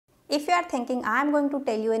If you are thinking I am going to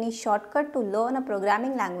tell you any shortcut to learn a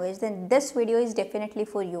programming language, then this video is definitely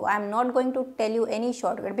for you. I am not going to tell you any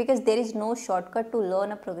shortcut because there is no shortcut to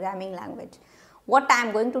learn a programming language. What I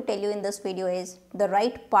am going to tell you in this video is the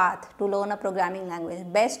right path to learn a programming language,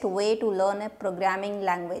 best way to learn a programming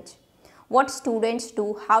language. What students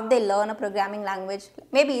do, how they learn a programming language.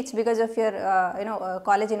 Maybe it's because of your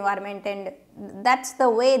college environment, and that's the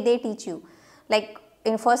way they teach you. Like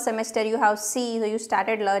in first semester you have C, so you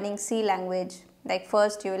started learning C language. Like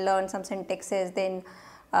first you will learn some syntaxes, then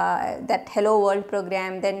that hello world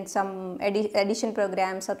program, then some addition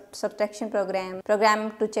program, subtraction program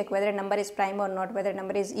to check whether a number is prime or not, whether a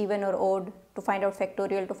number is even or odd, to find out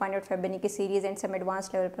factorial, to find out Fibonacci series, and some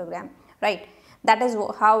advanced level program, right? That is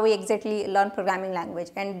how we exactly learn programming language.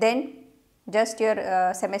 And then just your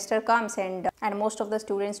semester comes, and most of the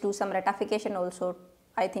students do some ratification also.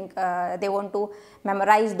 I think they want to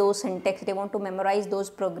memorize those syntax, they want to memorize those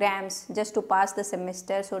programs just to pass the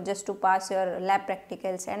semester, so just to pass your lab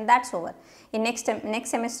practicals, and that's over. In next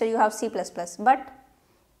semester you have C++. But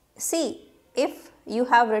see, if you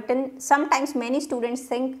have written, sometimes many students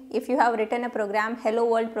think if you have written a program, hello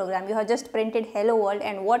world program, you have just printed hello world,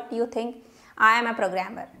 and what you think, I am a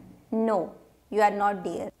programmer. No, you are not,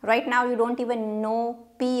 dear. Right now you don't even know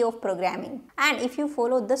P of programming. And if you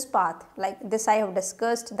follow this path, like this I have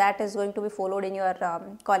discussed, that is going to be followed in your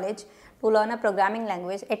college to learn a programming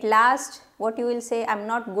language. At last, what you will say, I'm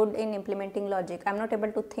not good in implementing logic, I'm not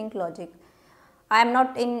able to think logic, I'm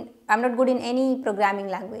not good in any programming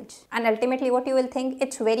language. And ultimately what you will think,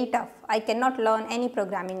 it's very tough, I cannot learn any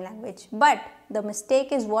programming language. But the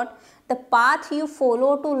mistake is what? The path you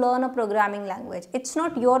follow to learn a programming language. It's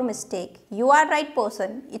not your mistake. You are right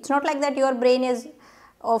person. It's not like that your brain is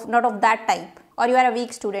not of that type, or you are a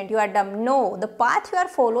weak student, you are dumb. No, the path you are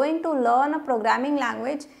following to learn a programming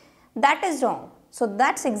language, that is wrong. So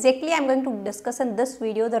that's exactly I'm going to discuss in this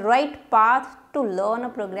video, the right path to learn a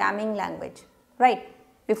programming language. Right.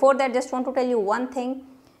 Before that, just want to tell you one thing.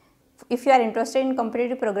 If you are interested in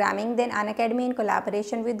competitive programming, then Unacademy in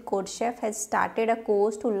collaboration with CodeChef has started a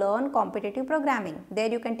course to learn competitive programming.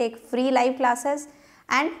 There you can take free live classes,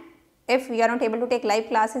 and if you are not able to take live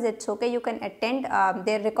classes, it's okay, you can attend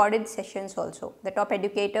their recorded sessions also. The top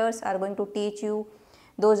educators are going to teach you.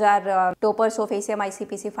 Those are toppers of ACM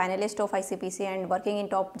ICPC, finalists of ICPC, and working in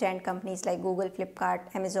top giant companies like Google,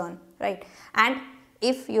 Flipkart, Amazon, right? And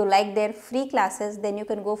if you like their free classes, then you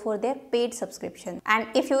can go for their paid subscription. And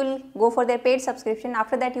if you will go for their paid subscription,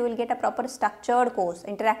 after that you will get a proper structured course.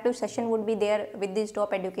 Interactive session would be there with these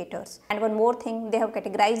top educators. And one more thing, they have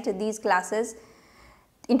categorized these classes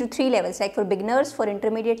into 3 levels, like for beginners, for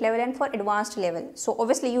intermediate level, and for advanced level. So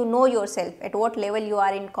obviously you know yourself at what level you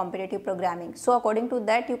are in competitive programming. So according to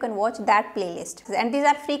that, you can watch that playlist. And these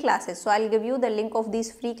are free classes. So I'll give you the link of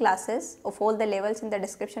these free classes of all the levels in the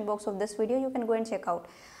description box of this video. You can go and check out.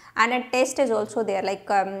 And a test is also there, like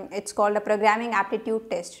it's called a programming aptitude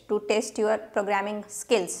test to test your programming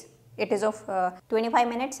skills. It is of 25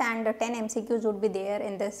 minutes, and 10 MCQs would be there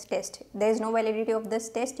in this test. There is no validity of this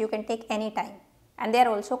test. You can take any time. And they are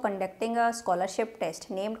also conducting a scholarship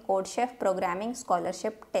test named CodeChef Programming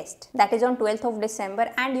Scholarship Test. That is on 12th of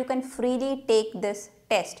December, and you can freely take this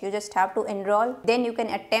test. You just have to enroll. Then you can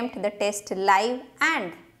attempt the test live,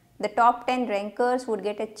 and the top 10 rankers would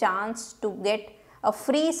get a chance to get a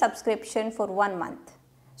free subscription for 1 month.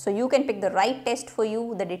 So you can pick the right test for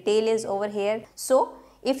you. The detail is over here. So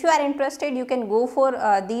if you are interested, you can go for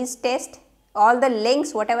these tests. All the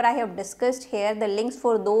links, whatever I have discussed here, the links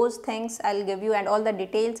for those things I'll give you, and all the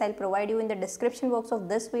details I'll provide you in the description box of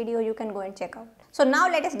this video. You can go and check out. So now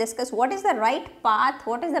let us discuss what is the right path,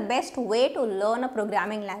 what is the best way to learn a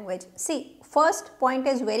programming language. See, first point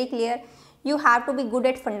is very clear. You have to be good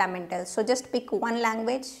at fundamentals. So just pick one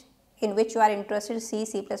language in which you are interested, C,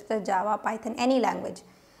 C++, Java, Python, any language.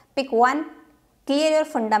 Pick one. Clear your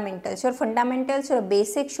fundamentals. Your fundamentals, your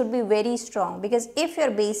basics should be very strong, because if your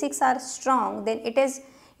basics are strong, then it is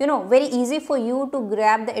very easy for you to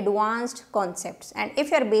grab the advanced concepts. And if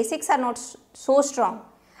your basics are not so strong,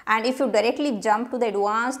 and if you directly jump to the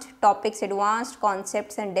advanced topics, advanced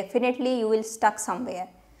concepts, then definitely you will stuck somewhere.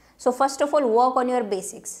 So first of all, work on your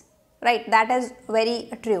basics, right? That is very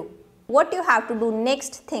true. What you have to do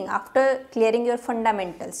next thing after clearing your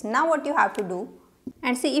fundamentals, now what you have to do,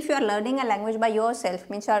 and see, if you are learning a language by yourself,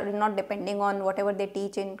 means you are not depending on whatever they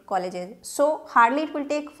teach in colleges. So hardly it will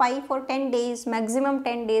take 5 or 10 days, maximum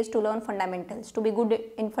 10 days to learn fundamentals, to be good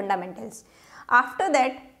in fundamentals. After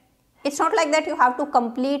that, it's not like that you have to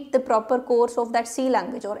complete the proper course of that C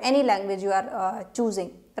language or any language you are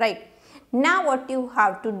choosing, right? Now what you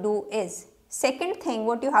have to do is, second thing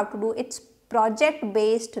what you have to do, it's project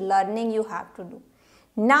based learning you have to do.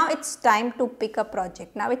 Now it's time to pick a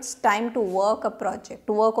project. Now it's time to work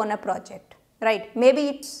on a project, right? Maybe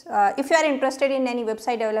it's if you are interested in any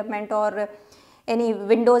website development or any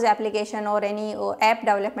Windows application or any app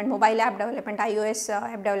development, mobile app development, iOS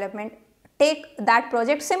app development, take that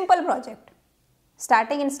project, simple project.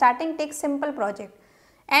 Starting, take simple project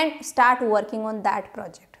and start working on that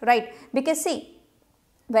project, right? Because see,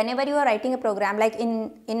 whenever you are writing a program, like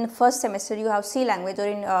in first semester you have C language, or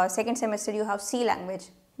in second semester you have C language,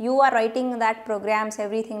 you are writing that programs,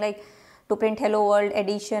 everything like to print hello world,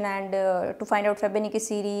 addition, and to find out Fibonacci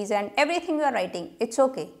series and everything you are writing, it's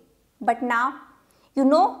okay. But now, do you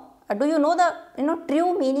know the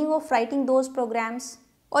true meaning of writing those programs?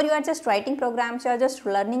 Or you are just writing programs, you are just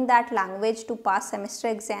learning that language to pass semester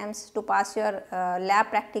exams, to pass your lab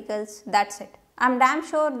practicals, that's it. I'm damn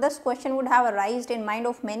sure this question would have arisen in mind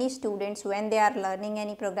of many students when they are learning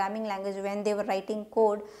any programming language, when they were writing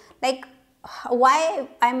code, like why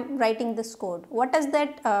I'm writing this code? What is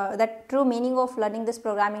that true meaning of learning this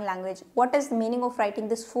programming language? What is the meaning of writing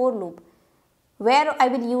this for loop? Where I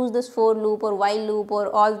will use this for loop or while loop or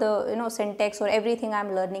all the syntax or everything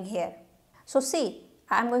I'm learning here. So see,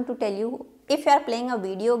 I'm going to tell you, if you are playing a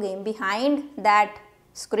video game, behind that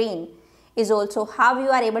screen is also how you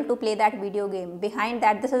are able to play that video game. Behind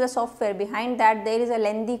that, this is a software, behind that there is a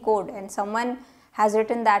lengthy code and someone has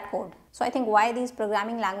written that code. So I think why these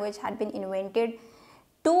programming language had been invented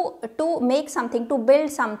to make something, to build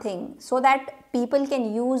something so that people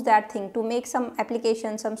can use that thing to make some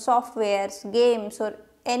applications, some softwares, games or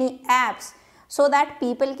any apps, so that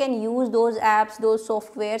people can use those apps, those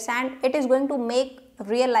softwares, and it is going to make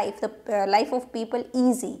real life, the life of people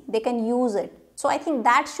easy. They can use it. So I think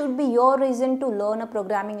that should be your reason to learn a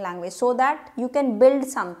programming language, so that you can build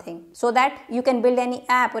something, so that you can build any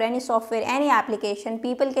app or any software, any application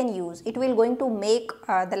people can use. It will going to make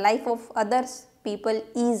the life of others people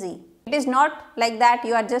easy. It is not like that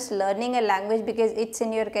you are just learning a language because it's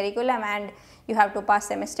in your curriculum and you have to pass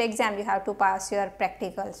semester exam, you have to pass your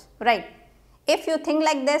practicals, right? If you think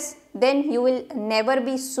like this, then you will never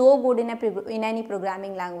be so good in any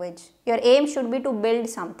programming language. Your aim should be to build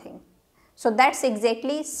something. So that's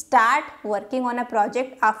exactly, start working on a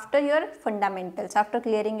project after your fundamentals, after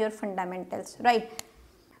clearing your fundamentals, right?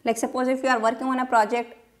 Like suppose if you are working on a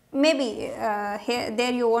project, maybe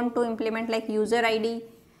there you want to implement like user ID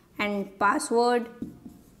and password,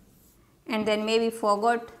 and then maybe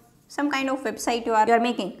forgot some kind of website you are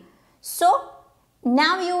making. So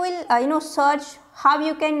now you will search how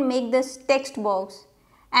you can make this text box,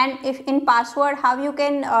 and if in password how you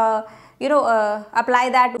can apply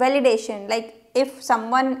that validation. Like if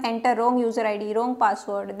someone enter wrong user ID, wrong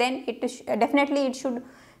password, then definitely it should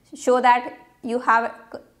show that you have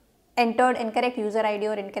entered incorrect user ID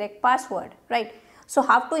or incorrect password, right? So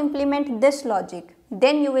how to implement this logic?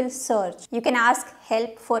 Then you will search. You can ask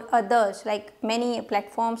help for others, like many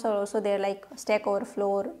platforms are also there, like Stack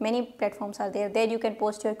Overflow, many platforms are there. There you can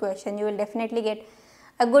post your question, you will definitely get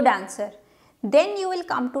a good answer. Then you will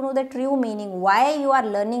come to know the true meaning, why you are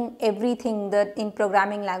learning everything that in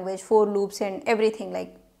programming language, for loops and everything,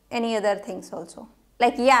 like any other things also.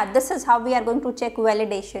 Like, yeah, this is how we are going to check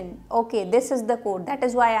validation. Okay, this is the code, that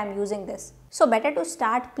is why I am using this. So better to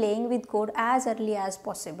start playing with code as early as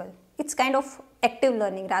possible. It's kind of active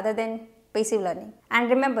learning rather than passive learning. And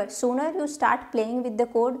remember, sooner you start playing with the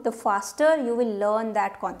code, the faster you will learn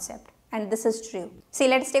that concept. And this is true. See,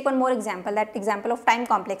 let's take one more example, that example of time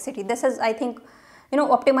complexity. This is, I think,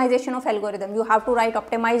 optimization of algorithm. You have to write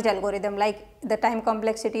optimized algorithm, like the time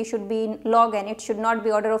complexity should be in log n. It should not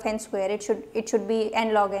be order of n square. It should be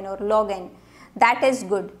n log n or log n. That is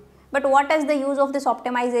good. But what is the use of this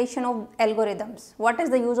optimization of algorithms? What is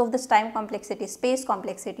the use of this time complexity, space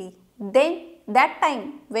complexity? Then that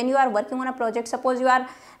time when you are working on a project, suppose you are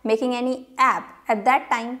making any app, at that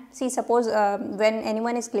time, see, suppose when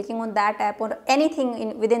anyone is clicking on that app or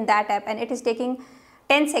anything within that app and it is taking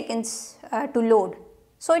 10 seconds to load.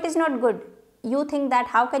 So it is not good. You think that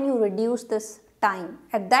how can you reduce this time?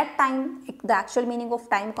 At that time, the actual meaning of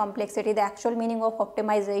time complexity, the actual meaning of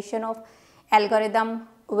optimization of algorithm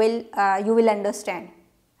you will understand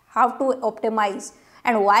how to optimize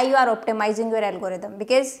and why you are optimizing your algorithm.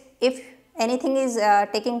 Because if anything is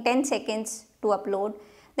taking 10 seconds to upload,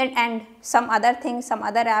 then and some other thing, some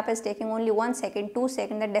other app is taking only 1 second, 2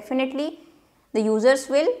 seconds, then definitely the users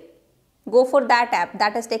will go for that app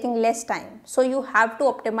that is taking less time. So you have to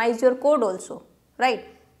optimize your code also, right?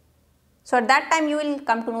 So at that time you will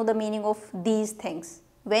come to know the meaning of these things.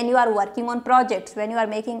 when you are working on projects, when you are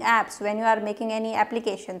making apps, when you are making any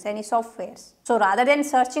applications, any softwares. So rather than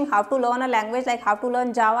searching how to learn a language like how to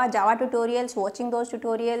learn Java tutorials, watching those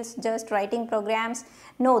tutorials, just writing programs,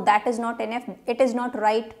 no, that is not enough. It is not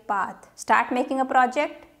right path. Start making a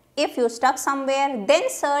project. If you stuck somewhere, then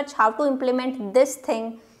search how to implement this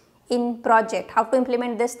thing in project, how to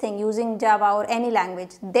implement this thing using Java or any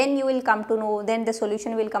language. Then you will come to know, then the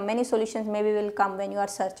solution will come. Many solutions maybe will come when you are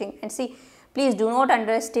searching. And see, please do not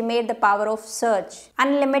underestimate the power of search.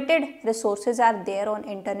 Unlimited resources are there on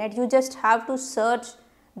internet. You just have to search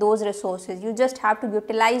those resources. You just have to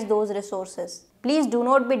utilize those resources. Please do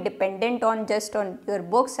not be dependent on just on your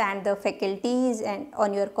books and the faculties and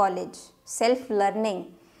on your college.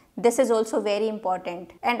 Self-learning. This is also very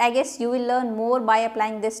important, and I guess you will learn more by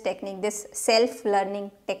applying this technique, this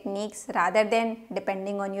self-learning techniques, rather than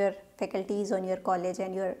depending on your faculties, on your college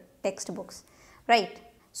and your textbooks, right?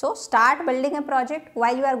 So start building a project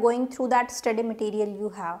while you are going through that study material you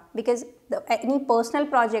have, because any personal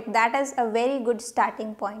project, that is a very good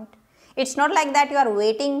starting point. It's not like that you are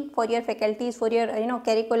waiting for your faculties, for your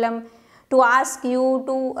curriculum to ask you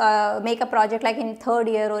to make a project like in third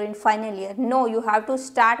year or in final year. No, you have to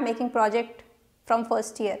start making project from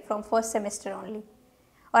first year, from first semester only,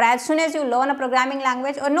 or as soon as you learn a programming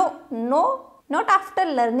language, or not after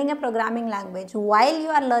learning a programming language, while you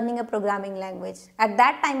are learning a programming language, at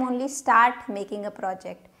that time only start making a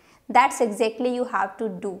project. That's exactly you have to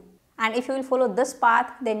do. And if you will follow this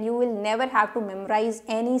path, then you will never have to memorize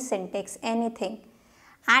any syntax, anything.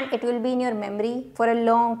 And it will be in your memory for a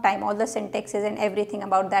long time, all the syntaxes and everything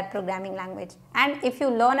about that programming language. And if you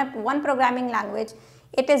learn one programming language,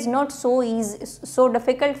 it is not so easy, so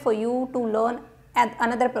difficult for you to learn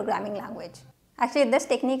another programming language. Actually, this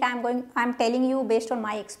technique I'm telling you based on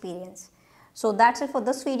my experience. So that's it for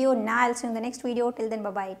this video. Now I'll see you in the next video. Till then,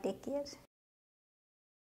 bye bye, take care.